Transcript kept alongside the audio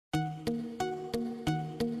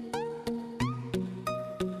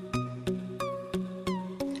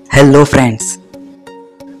Hello friends,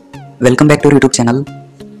 welcome back to our YouTube channel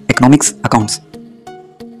Economics Accounts.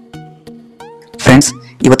 Friends,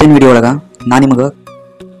 ಇವತ್ತಿನ video ಒಳಗ ನಾನು ನಿಮಗೆ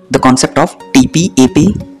the concept of TP, AP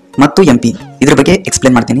ಮತ್ತು MP ಇದರ ಬಗ್ಗೆ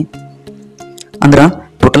ಎಕ್ಸ್ಪ್ಲೇನ್ ಮಾಡ್ತೀನಿ. ಅಂದ್ರೆ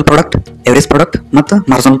ಟೋಟಲ್ ಪ್ರಾಡಕ್ಟ್, ಎವರೇಜ್ ಪ್ರಾಡಕ್ಟ್ ಮತ್ತು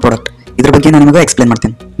ಮಾರ್ಜಿನಲ್ ಪ್ರಾಡಕ್ಟ್ ಇದರ ಬಗ್ಗೆ ನಾನು ನಿಮಗೆ ಎಕ್ಸ್ಪ್ಲೇನ್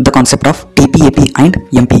ಮಾಡ್ತೀನಿ. The concept of TP, AP and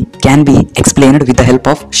MP can be explained with the help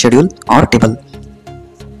of schedule R table.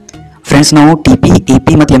 Friends, ನಾವು TP,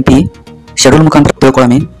 AP ಮತ್ತು MP ಶೆಡ್ಯೂಲ್ ಮುಖಾಂತರ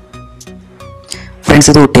ತಿಳ್ಕೊಳ್ಳೋಣ. ಫ್ರೆಂಡ್ಸ್,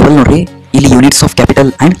 ಇದು ಟೇಬಲ್ ನೋಡ್ರಿ. ಇಲ್ಲಿ units of capital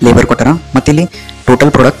and labour ಕೊಟ್ಟಾರ, ಮತ್ತೆ ಇಲ್ಲಿ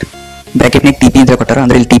ಟೋಟಲ್ ಪ್ರಾಡಕ್ಟ್ ಬ್ರಾಕೆಟ್ನಾಗ TP ಅಂತ ಕೊಟ್ಟಾರ.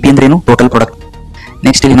 ಅಂದ್ರೆ ಇಲ್ಲಿ TP ಅಂದ್ರೆ ಏನು? Total product.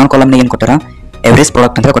 ನೆಕ್ಸ್ಟ್ ಇಲ್ಲಿ ಇನ್ನೊಂದು ಕಾಲಮ್ನಾಗ ಏನು ಕೊಟ್ಟಾರ? ಎವರೇಜ್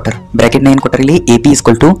ಪ್ರಾಡಕ್ಟ್ ಅಂತ ಕೊಟ್ಟಾರ. ಬ್ರಾಕೆಟ್ನಾಗ ಏನು ಕೊಟ್ಟಾರ? ಇಲ್ಲಿ AP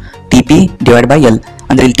 = TP / L.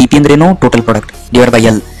 ಅಂದ್ರೆ ಇಲ್ಲಿ TP ಅಂದ್ರೆ ಏನು? Total product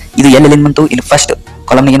 / L. ಇದು L ಎಲ್ಲಿಂದ ಬಂತು? ಇಲ್ಲಿ ಫಸ್ಟ್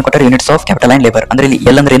ಕಾಲಮ್ನಾಗ ಏನು ಕೊಟ್ಟಾರ? Units of capital and labour. ಅಂದ್ರೆ ಇಲ್ಲಿ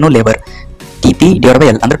L ಅಂದ್ರೆ ಏನು? ಲೇಬರ್. TP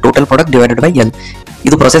 / L ಅಂದ್ರೆ ಟೋಟಲ್ ಪ್ರಾಡಕ್ಟ್ / L.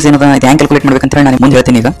 ಇದು ಪ್ರೊಸೆಸ್ ಏನದ? ಇದು ಹ್ಯಾಂಗೆ ಕ್ಯಾಲ್ಕುಲೇಟ್ ಮಾಡ್ಬೇಕಂತ ನಾನು ಮುಂದೆ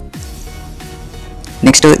ಹೇಳ್ತೀನಿ ಈಗ.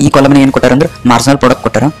 ನೆಕ್ಸ್ಟ್ ಈ ಕಾಲಮ್ನ ಏನು ಕೊಟ್ಟಾರ ಅಂದ್ರೆ ಮಾರ್ಜಿನಲ್ ಪ್ರಾಡಕ್ಟ್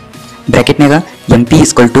ಕೊಟ್ಟಾರ. ಬ್ರಾಕೆಟ್ನಾಗ MP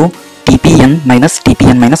 = TPN -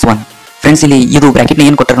 TPN - 1. ಫ್ರೆಂಡ್ಸ್, ಇಲ್ಲಿ ಇದು ಬ್ರಾಕೆಟ್ನಾಗ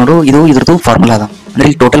ಏನು ಕೊಟ್ಟಾರ ನೋಡು, ಇದು ಇದ್ರದ್ದು ಫಾರ್ಮುಲಾ ಅದ. ಅಂದ್ರೆ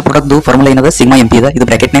ಇಲ್ಲಿ ಟೋಟಲ್ ಪ್ರಾಡಕ್ಟ್ದು ಫಾರ್ಮುಲಾ ಏನದ? ಸಿಗ್ಮಾ MP ಅದ. ಇದು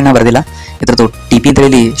ಬ್ರಾಕೆಟ್ನಾಗ ನಾ ಬರ್ದಿಲ್ಲ, ಇದ್ರದ್ದು TP ಅಂತ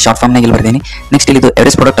ಇಲ್ಲಿ ಶಾರ್ಟ್ ಫಾರ್ಮ್ನಾಗ ಇಲ್ಲಿ ಬರ್ದೀನಿ. ನೆಕ್ಸ್ಟ್ ಇಲ್ಲಿ ಇದು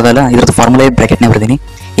ಎವರೇಜ್ ಪ್ರಾಡಕ್ಟ್ ಅದಲ್ಲ, ಇದ್ರದ್ದು ಫಾರ್ಮುಲಾ ಬ್ರಾಕೆಟ್ನಾಗ ಬರ್ದೀನಿ.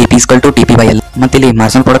 AP = TP/L. ಮತ್ತೆ ಇಲ್ಲಿ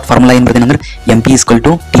ಮಾರ್ಜಿನಲ್ ಪ್ರಾಡಕ್ಟ್ ಫಾರ್ಮುಲಾ ಏನು ಬರ್ದೀನಿ ಅಂದ್ರೆ MP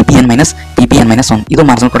 = TPN - TPN - 1. ಇದು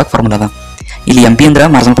ಮಾರ್ಜಿನಲ್ ಪ್ರಾಡಕ್ಟ್ ಫಾರ್ಮುಲಾ ಅದ. ಇಲ್ಲಿ MP ಅಂದ್ರೆ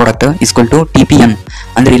ಮಾರ್ಜಿನಲ್ ಪ್ರಾಡಕ್ಟ್ = TPN.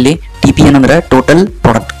 ಅಂದ್ರೆ ಇಲ್ಲಿ TPN ಅಂದ್ರೆ total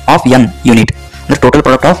product of N unit, ಅಂದ್ರೆ total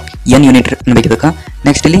product of N unit ಅನ್ಬೇಕಿದಕ್ಕ.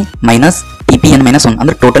 Next ಇಲ್ಲಿ ಮೈನಸ್ TPN - 1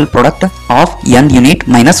 ಅಂದ್ರೆ total product of N unit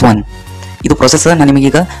 - 1. ಇದು ಪ್ರೊಸೆಸ್ ನಾನು ನಿಮಗೆ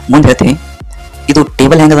ಈಗ ಮುಂದೆ ಹೇಳ್ತೀನಿ. ಇದು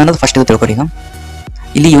ಟೇಬಲ್ ಹೆಂಗದ ಅನ್ನೋದು ಫಸ್ಟ್ ಇದು ತಿಳ್ಕೊರಿ. ಈಗ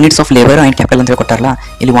ಇಲ್ಲಿ units of labour and capital ಅಂತ ಕೊಟ್ಟಾರಲ್ಲ,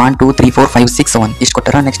 ಇಲ್ಲಿ 1 2 3 4 5 6 7 ಇಷ್ಟು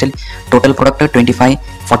ಕೊಟ್ಟಾರ. ನೆಕ್ಸ್ಟ್ ಇಲ್ಲಿ ಟೋಟಲ್ ಪ್ರಾಡಕ್ಟ್ 25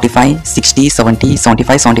 45 60 70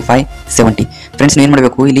 75 75 70. ಫ್ರೆಂಡ್ಸ್, ನೀವು ಏನು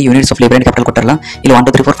ಮಾಡಬೇಕು? ಇಲ್ಲಿ units of labour and capital ಕೊಟ್ಟಾರಲ್ಲ, ಇಲ್ಲಿ 1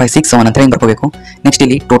 2 3 4 5 6 7 ಅಂತ ಹಿಂಗೆ ಬರ್ಕೋಬೇಕು. ನೆಕ್ಸ್ಟ್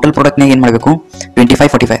ಇಲ್ಲಿ ಟೋಟಲ್ ಪ್ರಾಡಕ್ಟ್ನಾಗ ಏನು ಮಾಡಬೇಕು?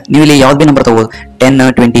 25 45. ನೀವು ಇಲ್ಲಿ ಯಾವ್ದು ಭೀ ನಂಬರ್ ತಗೋಬೋದು,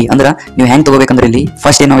 10 20. ಅಂದ್ರೆ ನೀವು ಹೆಂಗೆ ತಗೋಬೇಕಂದ್ರೆ ಇಲ್ಲಿ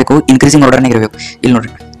ಫಸ್ಟ್ ಏನಾಗಬೇಕು? ಇನ್ಕ್ರೀಸಿಂಗ್ ಆರ್ಡರ್ನಾಗ ಇರಬೇಕು. ಇಲ್ಲಿ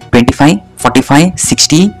ನೋಡ್ರಿ 25 45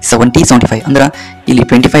 60 70 75. ಅಂದ್ರೆ ಇಲ್ಲಿ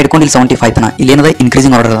 25 ಇಟ್ಕೊಂಡು ಇಲ್ಲಿ 75 ತನ ಇಲ್ಲಿ ಏನದ?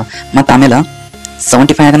 ಇನ್ಕ್ರೀಸಿಂಗ್ ಆರ್ಡರ್ ಅದ. ಮತ್ತು ಆಮೇಲೆ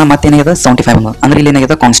 75 ಆಗನ ಮತ್ತೆ ಏನಾಗಿದೆ? 75 ಬಂದ. ಅಂದ್ರೆ ಇಲ್ಲಿ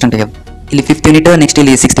ಏನಾಗಿದೆ? ಕಾನ್ಸ್ಟೆಂಟ್ ಆಗ್ಯದ. ಇಲ್ಲಿ 5th ಯೂನಿಟ್, ನೆಕ್ಸ್ಟ್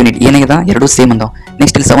ಇಲ್ಲಿ 6th ಯೂನಿಟ್ ಏನಾಗಿದೆ? ಎರಡು ಸೇಮ್ ಅಂದಾವ.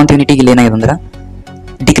 ನೆಕ್ಸ್ಟ್ ಇಲ್ಲಿ 7th ಯೂನಿಟಿಗೆ ಇಲ್ಲಿ ಏನಾಗಿದೆ ಅಂದ್ರೆ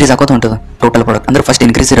ಡಿಕ್ರೀಸ್ ಆಗೋದು ಹೊಂಟದ ಟೋಟಲ್ ಪ್ರಾಡಕ್ಟ್. ಅಂದ್ರೆ ಫಸ್ಟ್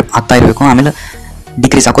ಇನ್ಕ್ರೀಸ್ ಆಗ್ತಾ ಇರಬೇಕು, ಆಮೇಲೆ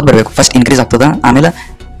ಡಿಕ್ರೀಸ್ ಆಗೋದು ಬರಬೇಕು. ಫಸ್ಟ್ ಇನ್ಕ್ರೀಸ್ ಆಗ್ತದ, ಆಮೇಲೆ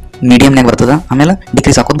ಮೀಡಿಯಮ್ನಾಗ ಬರ್ತದ, ಆಮೇಲೆ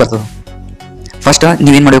ಡಿಕ್ರೀಸ್ ಆಗೋದು ಬರ್ತದ. ಫಸ್ಟ್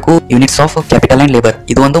ನೀವೇನು ಮಾಡಬೇಕು? Units of capital and labour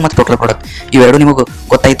ಇದು ಒಂದು, ಮತ್ತು ಟೋಟಲ್ ಪ್ರಾಡಕ್ಟ್ ಇವೆರಡು ನಿಮಗೆ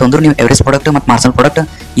ಗೊತ್ತಾಯಿತು ಅಂದ್ರೆ ನೀವು ಎವರೇಜ್ ಪ್ರಾಡಕ್ಟ್ ಮತ್ತು ಮಾರ್ಜಿನಲ್ ಪ್ರಾಡಕ್ಟ್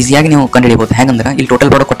ಈಸಿಯಾಗಿ ನೀವು ಕಂಡುಹಿಡಿಯಬಹುದು. ಹೆಂಗಂದ್ರೆ ಇಲ್ಲಿ ಟೋಟಲ್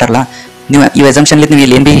ಪ್ರಾಡಕ್ಟ್ ಕೊಟ್ಟಾರಲ್ಲ, ನೀವು ಈ ಎಕ್ಸಾಮ್ಷನ್ ನೀವು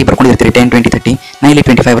ಇಲ್ಲಿ ಏನು ಬಿ ಬರ್ಕೊಂಡಿರ್ತೀರಿ 10 20 30. ನಾ ಇಲ್ಲಿ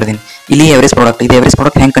 25 ಬರ್ತೀನಿ. ಇಲ್ಲಿ ಎವರೇಜ್ ಪ್ರಾಡಕ್ಟ್, ಇದು ಎವರೇಜ್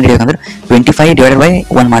ಪ್ರಾಡಕ್ಟ್ ಹೆಂಗೆ ಕಂಡುಹಿಡಿಯೋಕಂದ್ರೆ 25 /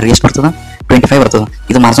 1 ಮಾಡ್ರಿ ಎಷ್ಟು ಬರ್ತದ? 25 ಬರ್ತದೆ.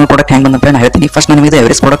 ಇದು ಮಾರ್ಜಿನಲ್ ಪ್ರಾಡಕ್ಟ್ ಹೆಂಗೆ ಬಂದಂತ ನಾನು ಹೇಳ್ತೀನಿ. ಫಸ್ಟ್ ನಾನು ನಿಮಗೆ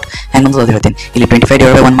ಎವರೇಜ್ ಪ್ರಾಡಕ್ಟ್ ಹೆಂಗೆ ಬಂದದ ಅದು ಹೇಳ್ತೀನಿ. ಇಲ್ಲಿ 25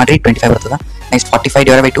 / 1 ಮಾಡ್ರಿ 25 ಬರ್ತದೆ. ನೆಕ್ಸ್ಟ್ 45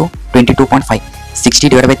 / 2 22.5,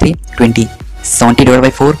 60 / 3 20, 70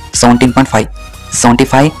 / 4 17.5,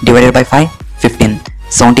 75 / 5 15,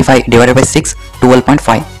 75 / 6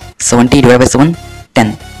 12.5, 70 / 7 10.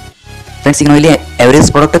 ಫ್ರೆಂಡ್ಸ್, ಈಗ ನಾವು ಇಲ್ಲಿ ಎವರೇಜ್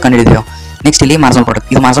ಪ್ರಾಡಕ್ಟ್ ಕಂಡುಹಿಡಿದೇವೆ. ನೆಕ್ಸ್ಟ್ ಇಲ್ಲಿ ಮಾರ್ಜಿನಲ್ ಪ್ರಾಡಕ್ಟ್.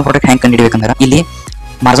 ಇದು ಮಾರ್ಜಿನಲ್ ಪ್ರಾಡಕ್ಟ್ ಹೆಂಗೆ ಕಂಡುಹಿಡಿಬೇಕಂದ್ರೆ ಇಲ್ಲಿ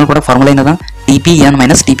ಮಾರ್ಜಿನಲ್ ಪ್ರಾಡಕ್ಟ್ ಫಾರ್ಮುಲಾ ಏನದ? TPN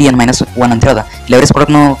 - TPN - 1 ಅಂತ ಹೇಳದ. ಇಲ್ಲಿ ಎವರೇಜ್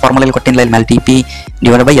ಪ್ರಾಡಕ್ಟ್ ಫಾರ್ಮುಲಾ ಇಲ್ಲಿ ಕೊಟ್ಟಿಲ್ಲ, ಇಲ್ಲಿ ಮೇಲೆ TP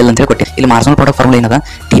 / L ಅಂತ ಹೇಳಿ ಕೊಟ್ಟಿಲ್ಲ. ಇಲ್ಲಿ ಮಾರ್ಜಿನಲ್ ಪ್ರಾಡಕ್ಟ್ ಫಾರ್ಮುಲಾ ಏನದ?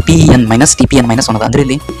 TPN - TPN - 1 ಅದ. ಅಂದ್ರೆ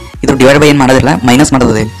ಇಲ್ಲಿ ಇದು ಡಿವೈಡ್ ಬೈ ಏನು ಮಾಡೋದಿಲ್ಲ, ಮೈನಸ್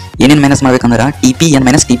ಮಾಡೋದು. ಇಲ್ಲಿ ಏನೇನು ಮೈನಸ್ ಮಾಡ್ಬೇಕಂದ್ರೆ TPN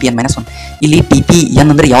 - TPN - 1. ಇಲ್ಲಿ TPN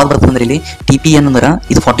ಅಂದ್ರೆ ಯಾವ್ದು ಬರ್ತದೆ ಅಂದ್ರೆ ಇಲ್ಲಿ TPN ಅಂದ್ರೆ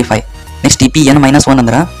ಇದು 45. ನೆಕ್ಸ್ಟ್ TPN - 1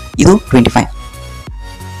 ಅಂದ್ರೆ ಇದು 25.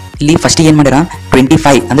 ಇಲ್ಲಿ ಫಸ್ಟ್ ಏನು ಮಾಡ್ಯಾರ?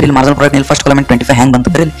 25 ಅಂದ್ರೆ ಇಲ್ಲಿ ಮಾರ್ಜಿನಲ್ ಪ್ರಾಡಕ್ಟ್ ಫಸ್ಟ್ ಕಾಲಮ್ 25 ಹೆಂಗೆ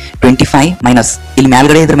ಬಂತಂದ್ರೆ ಇಲ್ಲಿ 25 ಮೈನಸ್ ಇಲ್ಲಿ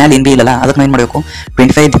ಮೇಲ್ಗಡೆ ಇದ್ರ ಮೇಲೆ ಏನು ಬಿ ಇಲ್ಲ, ಅದಕ್ಕೆ ನಾವು ಏನು ಮಾಡಬೇಕು?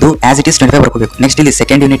 25 ಇದು ಆಸ್ ಇಟ್ ಈಸ್ 25 ಬರ್ಕೋಬೇಕು. ನೆಕ್ಸ್ಟ್ ಇಲ್ಲಿ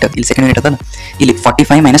ಸೆಕೆಂಡ್ ಯೂನಿಟ್, ಇಲ್ಲಿ ಸೆಕೆಂಡ್ ಯೂನಿಟ್ ಅದ. ಇಲ್ಲಿ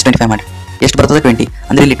 45 - 25 ಮಾಡಿ ಎಷ್ಟು ಬರ್ತದೆ? 20.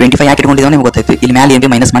 ಅಂದ್ರೆ ಇಲ್ಲಿ 25 ಯಾಕೆ ಇಟ್ಕೊಂಡಿದ್ದಾವೆ ನಿಮ್ಗೆ ಗೊತ್ತಾಯ್ತು. ಇಲ್ಲಿ ಮೇಲೆ ಏನು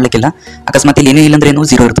ಬಿ ಮೈನಸ್ ಮಾಡ್ಲಿಕ್ಕಿಲ್ಲ. ಅಕಸ್ಮಾತ್ ಇಲ್ಲಿ ಏನೂ ಇಲ್ಲ ಅಂದ್ರೆ ಏನು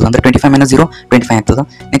 0 ಇರ್ತದೆ. ಅಂದ್ರೆ 25 - 0 25 ಆಗ್ತದೆ.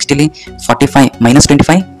 ನೆಕ್ಸ್ಟ್ ಇಲ್ಲಿ 45 -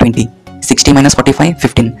 25 20, 60 - 45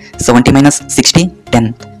 15, 70 - 60 10,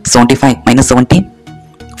 75 - 70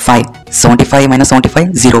 5, 75 - 75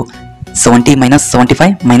 0, 70 -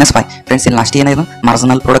 75 -5. ಫ್ರೆಂಡ್ಸ್, ಇಲ್ಲಿ ಲಾಸ್ಟ್ ಏನಾಗಿದೆ?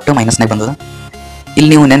 ಮಾರ್ಜಿನಲ್ ಪ್ರಾಡಕ್ಟ್ ಮೈನಸ್ನಾಗ ಬಂದದ. ಇಲ್ಲಿ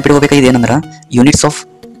ನೀವು ನೆನ್ಪಿಟ್ಕೋಬೇಕಾಗಿದೆ ಏನಂದ್ರೆ units of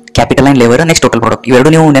capital and labour, next total product ಇವೆರಡು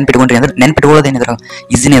ನೀವು ನೆನ್ಪಿಟ್ಕೊಂಡ್ರಿ ಅಂದ್ರೆ ನೆನ್ಪಿಟ್ಕೊಳ್ಳೋದು ಏನಿದ್ರೆ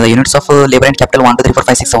ಈಸಿನೇ ಅದ. Units of labour and capital 1 2 3 4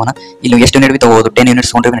 5 6 7 ಇಲ್ಲಿ ಎಷ್ಟು ಯೂನಿಟ್ ಬಿ ತಗೋಬೋದು, 10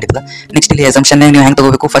 ಯೂನಿಟ್ಸ್ ತೊಗೊಂಡ್ರೆ ನಡೀತದೆ. ನೆಕ್ಸ್ಟ್ ಇಲ್ಲಿ ಅಸಂಪ್ಷನ್ ನೀವು ಹೆಂಗೆ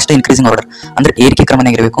ತಗೋಬೇಕು? ಫಸ್ಟ್ ಇನ್ಕ್ರೀಸಿಂಗ್ ಆರ್ಡರ್ ಅಂದ್ರೆ ಏರಿಕೆ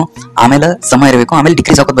ಕ್ರಮನಾಗ ಇರಬೇಕು, ಆಮೇಲೆ ಸಮ ಇರಬೇಕು, ಆಮೇಲೆ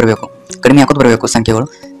ಡಿಕ್ರೀಸ್ ಹಾಕೋದು ಬರಬೇಕು, ಕಡಿಮೆ ಹಾಕೋದು ಬರಬೇಕು ಸಂಖ್ಯೆಗಳು.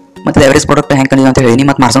 ಮತ್ತು ಎವರೇಜ್ ಪ್ರಾಡಕ್ಟ್ ಹೆಂಗೆ ಕಂಡಿದೆ ಅಂತ ಹೇಳಿ,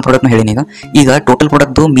 ಮತ್ತು ಮಾರ್ಜಿನಲ್ ಪ್ರಾಡಕ್ಟ್ನ ಹೇಳಿ. ಈಗ ಟೋಟಲ್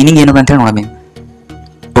ಪ್ರಾಡಕ್ಟ್ದು ಮೀನಿಂಗ್ ಏನದ ಅಂತ ಹೇಳಿ ನೋಡೋಣ.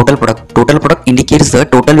 Total product indicates the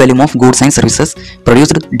total volume of goods and services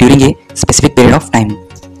produced during a specific period of time.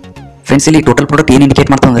 Friends, ಇಲ್ಲಿ ಟೋಟಲ್ ಪ್ರಾಡಕ್ಟ್ ಏನು indicate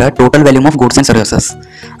ಮಾಡ್ತಂದ್ರೆ total volume of goods and services.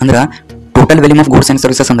 ಅಂದ್ರೆ total volume of goods and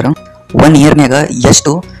services ಅಂದ್ರೆ 1 ಇಯರ್ನಾಗ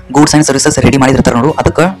ಎಷ್ಟು goods and services ready ಮಾಡಿರ್ತಾರೆ ನೋಡು,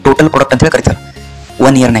 ಅದಕ್ಕೆ total product ಅಂತ ಹೇಳಿ ಕರೀತಾರೆ.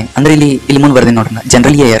 1 ಇಯರ್ನಾಗ ಅಂದ್ರೆ ಇಲ್ಲಿ ಮುಂದೆ ಬರ್ತೀನಿ ನೋಡ್ರಿ,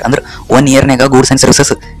 ಜನರಲ್ ಇಯರ್ ಅಂದ್ರೆ 1 ಇಯರ್ನಾಗ ಗೂಡ್ಸ್ ಆ್ಯಂಡ್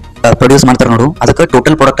ಸರ್ವಿಸಸ್ ಪ್ರೊಡ್ಯೂಸ್ ಮಾಡ್ತಾರೆ ನೋಡು, ಅದಕ್ಕೆ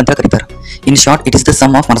ಟೋಟಲ್ ಪ್ರಾಡಕ್ಟ್ ಅಂತ ಕರೀತಾರೆ. In short it is the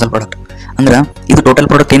sum of marginal product. ಅಂದ್ರೆ ಇದು ಟೋಟಲ್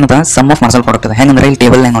ಪ್ರಾಡಕ್ಟ್ ಏನದ ಸಮ್ ಆಫ್ ಮಾರ್ಜಿನಲ್ ಪ್ರಾಡಕ್ಟ್ ಅದ. ಹೆಂಗಂದ್ರೆ ಇಲ್ಲಿ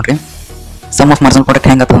ಟೇಬಲ್ ನೋಡ್ರಿ, ಸಮ್ ಆಫ್ ಮಾರ್ಜಿನಲ್ ಪ್ರಾಡಕ್ಟ್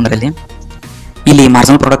ಹೆಂಗತ್ತ ಅಂದ್ರೆ ಇಲ್ಲಿ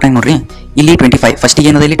ಮಾರ್ಜಿನಲ್ ಪ್ರಾಡಕ್ಟ್ ಹೆಂಗೆ ನೋಡ್ರಿ, ಇಲ್ಲಿ 25 ಫಸ್ಟಿಗೆ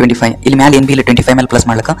ಏನದ, ಇಲ್ಲಿ 25, ಇಲ್ಲಿ ಮೇಲೆ ಏನು ಬಿ ಇಲ್ಲಿ 25 ಮೇಲೆ ಪ್ಲಸ್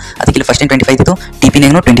ಮಾಡ್ಲಕ್ಕ, ಅದಕ್ಕೆ ಇಲ್ಲಿ ಫಸ್ಟ್ 25 ಇತ್ತು,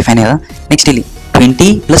 ಟಿಪಿನಾಗ 25 ಅದ. ನೆಕ್ಸ್ಟ್ ಇಲ್ಲಿ 20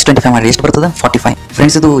 + 25 ಮಾಡಿ ಎಷ್ಟು ಬರ್ತದೆ 45.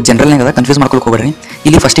 ಫ್ರೆಂಡ್ಸ್ ಇದು ಜನರಲ್ ಅದ, ಕನ್ಫ್ಯೂಸ್ ಮಾಡ್ಕೊಳಕ್ಕೆ ಹೋಗ್ಬೇಡ್ರಿ.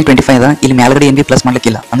 ಇಲ್ಲಿ ಫಸ್ಟಿಗೆ 25 ಅದ, ಇಲ್ಲಿ ಮೇಲ್ಗಡೆ ಏನು ಬಿ ಪ್ಲಸ್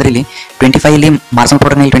ಮಾಡ್ಲಿಕ್ಕಿಲ್ಲ. ಅಂದ್ರೆ ಇಲ್ಲಿ 25 ಇಲ್ಲಿ ಮಾರ್ಜಿನಲ್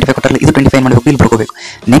ಪ್ರಾಡಕ್ಟ್ ಇಲ್ಲಿ 25 ಕೊಟ್ಟರಲ್ಲ, ಇದು 25 ಮಾಡಬೇಕು, ಇಲ್ಲಿ ಬರ್ಕೋಬೇಕು.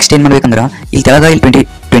 ನೆಕ್ಸ್ಟ್ ಏನು ಮಾಡ್ಬೇಕಂದ್ರೆ ಇಲ್ಲಿ ತೆಳಗ ಇಲ್ಲಿ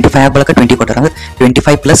 25 ಆಗ್ಬಳಕ 20 ಕೊಟ್ಟಾರ, ಅಂದ್ರೆ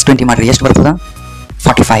 25 + 20 ಮಾಡ್ರಿ ಎಷ್ಟು ಬರ್ತದೆ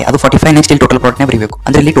 45. ಅದು 45. ನೆಕ್ಸ್ಟ್ ಇಲ್ಲಿ ಟೋಟಲ್ ಪ್ರಾಡಕ್ಟ್ನೇ ಬರೀಬೇಕು.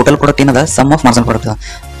 ಅಂದ್ರೆ ಇಲ್ಲಿ ಟೋಟಲ್ ಪ್ರಾಡಕ್ಟ್ ಏನದ ಸಮ್ ಆಫ್ ಮಾರ್ಜಿನಲ್ ಪ್ರಾಡಕ್ಟ್.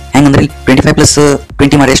 ಹೆಂಗಂದ್ರೆ ಇಲ್ಲಿ 25 +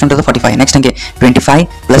 20 ಮಾಡಿ ಎಷ್ಟು ಬರ್ತದೆ 45. ನೆಕ್ಸ್ಟ್ ಹಂಗೆ 25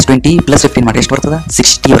 + 20 + 15 ಮಾಡಿ ಎಷ್ಟು ಬರ್ತದೆ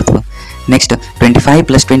 60 ಬರ್ತದೆ. ನೆಕ್ಸ್ಟ್ 25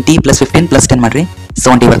 + 20 + 15 + 10 ಮಾಡ್ರಿ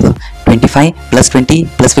 70 ಬರ್ತದೆ. 25 + 20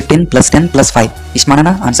 + 15 + 10 + 5 ಇಷ್ಟು ಮಾಡೋಣ,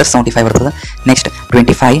 ಆನ್ಸರ್ 75 ಬರ್ತದೆ. ನೆಕ್ಸ್ಟ್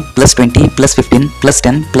 25 + 20 + 15 +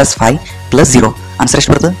 10 + 5 + 0 ಆನ್ಸರ್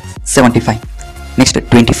ಎಷ್ಟು ಬರ್ತದೆ 75. ನೆಕ್ಸ್ಟ್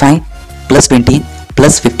 25 + 20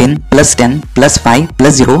 + 15 + 10 + 5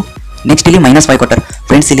 + 0. ನೆಕ್ಸ್ಟ್ ಇಲ್ಲಿ -5 ಕೊಟ್ಟಾರ.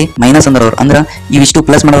 ಫ್ರೆಂಡ್ಸ್ ಇಲ್ಲಿ ಮೈನಸ್ ಅಂದ್ರೆ ಅವ್ರು ಅಂದ್ರೆ ಇವಿಷ್ಟು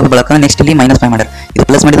ಪ್ಲಸ್ ಮಾಡೋದ್ರ ಬಳಕ ನೆಕ್ಸ್ಟ್ ಇಲ್ಲಿ -5 ಮಾಡ್ಯಾರ. ಇದು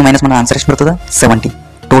ಪ್ಲಸ್ ಮಾಡಿದ ಮೈನಸ್ ಮಾಡೋ ಆನ್ಸರ್ ಎಷ್ಟು ಬರ್ತದೆ 70.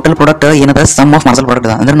 ಟೋಟಲ್ ಪ್ರಾಡಕ್ಟ್ ಏನದ ಸಮ್ ಆಫ್ ಮಾರ್ಜಿನಲ್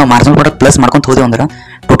ಪ್ರಾಡಕ್ಟ್ ಅಂದ್ರೆ ನಾವು ಮಾರ್ಜಿನಲ್ ಪ್ರಾಡಕ್ಟ್ ಪ್ಲಸ್ ಮಾಡ್ಕೊಂತ ಹೋದೇವು ಅಂದ್ರೆ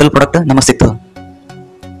ಟೋಟಲ್ ಪ್ರಾಡಕ್ಟ್ ನಮಗೆ ಸಿಗ್ತದೆ.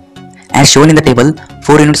 As shown in the table,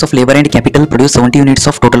 4 units of labor and capital produce 70 units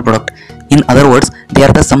of total product. In other words, they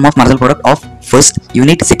are the sum of marginal product of first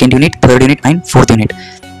unit, second unit, third unit and fourth unit.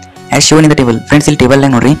 As shown in the table, friends ಇಲ್ಲಿ table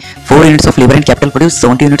ನೋಡ್ರಿ 4 units of labor and capital produce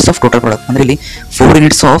 70 units of total product. ಅಂದ್ರೆ ಇಲ್ಲಿ 4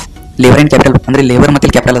 units of labor and capital ಅಂದ್ರೆ labour ಮತ್ತು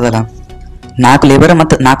capital ಅದಲ್ಲ, 4 labour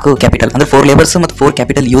ಮತ್ತು 4 capital ಅಂದ್ರೆ 4 labours ಮತ್ತು 4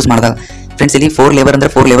 ಕ್ಯಾಪಿಟಲ್ ಯೂಸ್ ಮಾಡಿದಾಗ ಫ್ರೆಂಡ್ಸ್ ಇಲ್ಲಿ 4 ಲೇಬರ್ ಅಂದ್ರೆ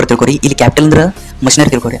 4 ಲೇಬರ್ ತಿಳ್ಕೊರಿ. ಇಲ್ಲಿ ಕ್ಯಾಪಿಟಲ್ ಅಂದ್ರೆ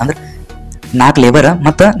ಮಷಿನರಿ ತಿಳ್ಕೊರಿ. ಅಂದ್ರೆ 4 ಲೇಬರ್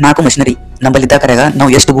ಮತ್ತು 4 ಮಷಿನರಿ ನಮ್ಮಲ್ಲಿ ಇದ್ದಾಕರಾಗ ನಾವು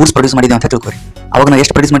ಎಷ್ಟು ಗೂಡ್ಸ್ ಪ್ರೊಡ್ಯೂಸ್ ಮಾಡಿದ್ವಿ ಅಂತ ತಿಳ್ಕೊರಿ. ಅವಾಗ ನಾವು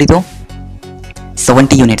ಎಷ್ಟು ಪ್ರೊಡ್ಯೂಸ್ ಮಾಡಿದ್ವು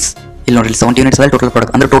 70 ಯೂನಿಟ್ಸ್. ಇಲ್ಲಿ ನೋಡ್ರಿ 70 ಯೂನಿಟ್ಸ್ ಅಲ್ಲಿ ಟೋಟಲ್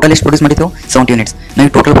ಪ್ರಾಡಕ್ಟ್ ಅಂದ್ರೆ ಟೋಟಲ್ ಎಷ್ಟು ಪ್ರೊಡ್ಯೂಸ್ ಮಾಡಿದ್ವು 70 ಯೂನಿಟ್ಸ್. ನಾವು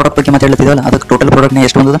ಟೋಟಲ್ ಪ್ರಾಡಕ್ಟ್ ಬಗ್ಗೆ ಮಾತಾಡ್ತಿದ್ದೀವಲ್ಲ, ಅದಕ್ಕೆ ಟೋಟಲ್ ಪ್ರಾಡಕ್ಟ್ನ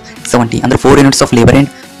ಎಷ್ಟು ಬಂದದ 70. ಅಂದ್ರೆ 4 units of labour and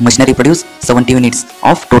machinery produce 70 units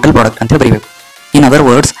of total product ಅಂತ ಬರೀಬೇಕು. In other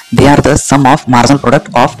words, they are the sum of marginal product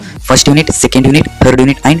of first unit, second unit, third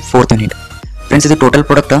unit and fourth unit. Friends, ಇದು total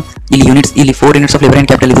product ಇಲ್ಲಿ units ಇಲ್ಲಿ 4 units of labour and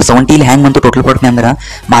capital ಇದು 70 ಇಲ್ಲಿ ಹ್ಯಾಂಗ್ ಬಂತು total product ಅಂದ್ರೆ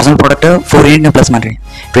marginal product 4 unit plus ಮಾಡ್ರಿ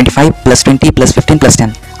 25 + 20 + 15 +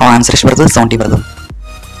 10 ಆ answer ಎಷ್ಟು ಬರ್ತದೆ 70 ಬರ್ತದೆ.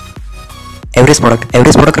 Average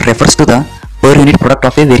product refers to the per unit product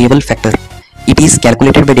of a variable factor. It is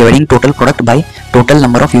calculated by dividing total product by total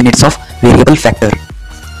number of units of variable factor.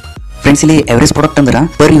 Friends ಇಲ್ಲಿ average product ಅಂದ್ರೆ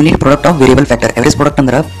per unit product of variable factor. Average product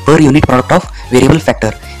ಅಂದ್ರೆ per unit product of variable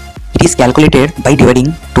factor. It is calculated by dividing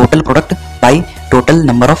total product by total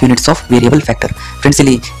number of units of variable factor. Friends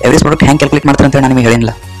ಇಲ್ಲಿ average product ಹೆಂಗೆ calculate ಮಾಡ್ತಾರೆ ಅಂತ ನಾನು ನಿಮಗೆ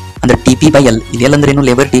ಹೇಳಿಲ್ಲ. ಅಂದ್ರೆ TP/L ಇಲ್ಲಿ L ಅಂದ್ರೆ ಏನು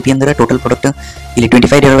ಲೇಬರ್, TP ಅಂದ್ರೆ ಟೋಟಲ್ ಪ್ರಾಡಕ್ಟ್. ಇಲ್ಲಿ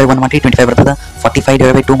 25/1 ಮಾಡಿ 25 ಬರ್ತದೆ,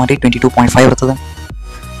 45/2 ಮಾಡಿ 22.5 ಬರ್ತದೆ.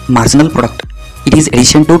 Marginal product it is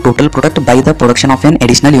edition to total product by the production of N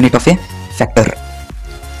additional unit of A factor.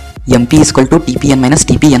 MP = TPN -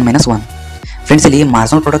 TPN - 1. Friends ಇಲ್ಲಿ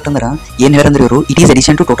ಮಾರ್ಜಿನಲ್ ಪ್ರಾಡಕ್ಟ್ ಅಂದ್ರೆ ಏನು ಹೇಳಂದ್ರೆ ಇವರು it is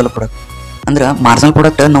edition to total product. ಅಂದ್ರೆ ಮಾರ್ಜಿನಲ್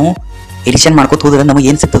ಪ್ರಾಡಕ್ಟ್ ನಾವು edition ಮಾಡ್ಕೋತ ಹೋದ್ರೆ ನಮಗೆ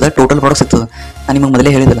ಏನು ಸಿಗ್ತದೆ ಟೋಟಲ್ ಪ್ರಾಡಕ್ಟ್ ಸಿಗ್ತದೆ. ನಾನು ನಿಮಗೆ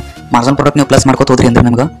ಮೊದಲೇ ಹೇಳಿದಿಲ್ಲ, ಮಾರ್ಜಿನಲ್ ಪ್ರಾಡಕ್ಟ್ ನೀವು ಪ್ಲಸ್ ಮಾಡ್ಕೋತ ಹೋದ್ರಿ ಅಂದ್ರೆ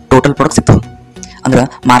ನಮ್ಗೆ ಟೋಟಲ್ ಪ್ರಾಡಕ್ಟ್ ಸಿಗ್ತದೆ. ಅಂದ್ರೆ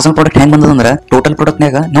ಮಾರ್ಜಿನಲ್ ಪ್ರಾಡಕ್ಟ್ ಹೆಂಗೆ ಬಂದದ ಅಂದ್ರೆ ಟೋಟಲ್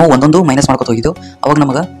ಪ್ರಾಡಕ್ಟ್ನಾಗ ನಾವು ಒಂದೊಂದು ಮೈನಸ್ ಮಾಡ್ಕೋತ ಹೋಗಿದ್ದು, ಅವಾಗ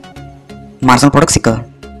ನಮಗೆ ಮಾರ್ಜಿನಲ್ ಪ್ರಾಡಕ್ಟ್ ಸಿಕ್ಕ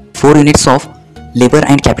 4 units of labor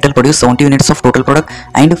and capital produce 70 units of total product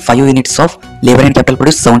and 5 units of labor and capital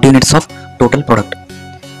produce 70 units of total product.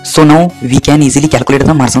 So now we can easily calculate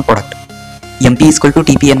the marginal product. MP =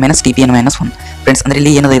 TPN - TPN - 1. Friends ಅಂದ್ರೆ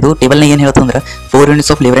ಇಲ್ಲಿ ಏನದ ಇದು ಟೇಬಲ್ನ ಏನು ಹೇಳ್ತದೆ ಅಂದ್ರೆ 4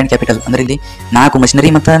 units of labour and capital ಅಂದ್ರೆ ಇಲ್ಲಿ 4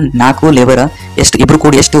 ಮಷಿನರಿ ಮತ್ತು 4 ಲೇಬರ್ ಎಷ್ಟು ಇಬ್ರು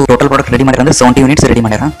ಕೂಡಿ ಎಷ್ಟು ಟೋಟಲ್ ಪ್ರಾಡಕ್ಟ್ ರೆಡಿ ಮಾಡ್ಯಾರ ಅಂದ್ರೆ 70 ಯೂನಿಟ್ಸ್ ರೆಡಿ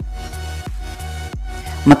ಮಾಡ್ಯಾರ.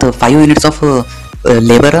 ಮತ್ತು 5 ಯೂನಿಟ್ಸ್ ಆಫ್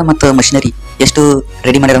ಲೇಬರ್ ಮತ್ತು ಮಷಿನರಿ ಎಷ್ಟು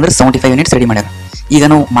ರೆಡಿ ಮಾಡ್ಯಾರ ಅಂದ್ರೆ 75 ಯೂನಿಟ್ಸ್ ರೆಡಿ ಮಾಡ್ಯಾರ. ಈಗ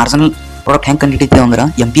ನಾವು ಮಾರ್ಜಿನಲ್ ಪ್ರಾಡಕ್ಟ್ ಹೆಂಗೆ ಕಂಡುಹಿಡಿತೀವಿ ಅಂದ್ರೆ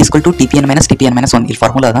MP = TPN - TPN - 1 ಇಲ್ಲಿ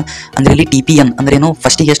ಫಾರ್ಮುಲಾ ಅದ. ಅಂದ್ರೆ ಇಲ್ಲಿ TPN ಅಂದ್ರೆ ಏನು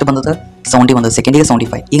ಫಸ್ಟಿಗೆ ಎಷ್ಟು ಬಂದದ 70 ಬಂದದ, ಸೆಕೆಂಡಿಗೆ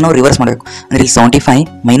 75. ಈಗ ನಾವು ರಿವರ್ಸ್ ಮಾಡಬೇಕು ಅಂದ್ರೆ ಇಲ್ಲಿ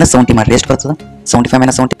 75 - 70 ಮಾಡಿ ಎಷ್ಟು ಬರ್ತದೆ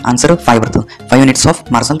 75 - 70 ಆನ್ಸರ್ 5 ಬರ್ತದೆ. 5 units of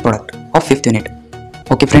marginal product of 5th unit.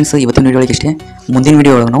 Okay friends, ಇವತ್ತಿನ ವಿಡಿಯೋ ಒಳಗೆ ಇಷ್ಟೇ. ಮುಂದಿನ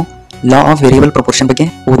ವಿಡಿಯೋ ಒಳಗೆ ನಾವು ಲಾ ಆಫ್ ವೇರಿಯಬಲ್ ಪ್ರಪೋರ್ಷನ್ ಬಗ್ಗೆ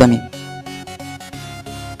ಓದಾಮಿ.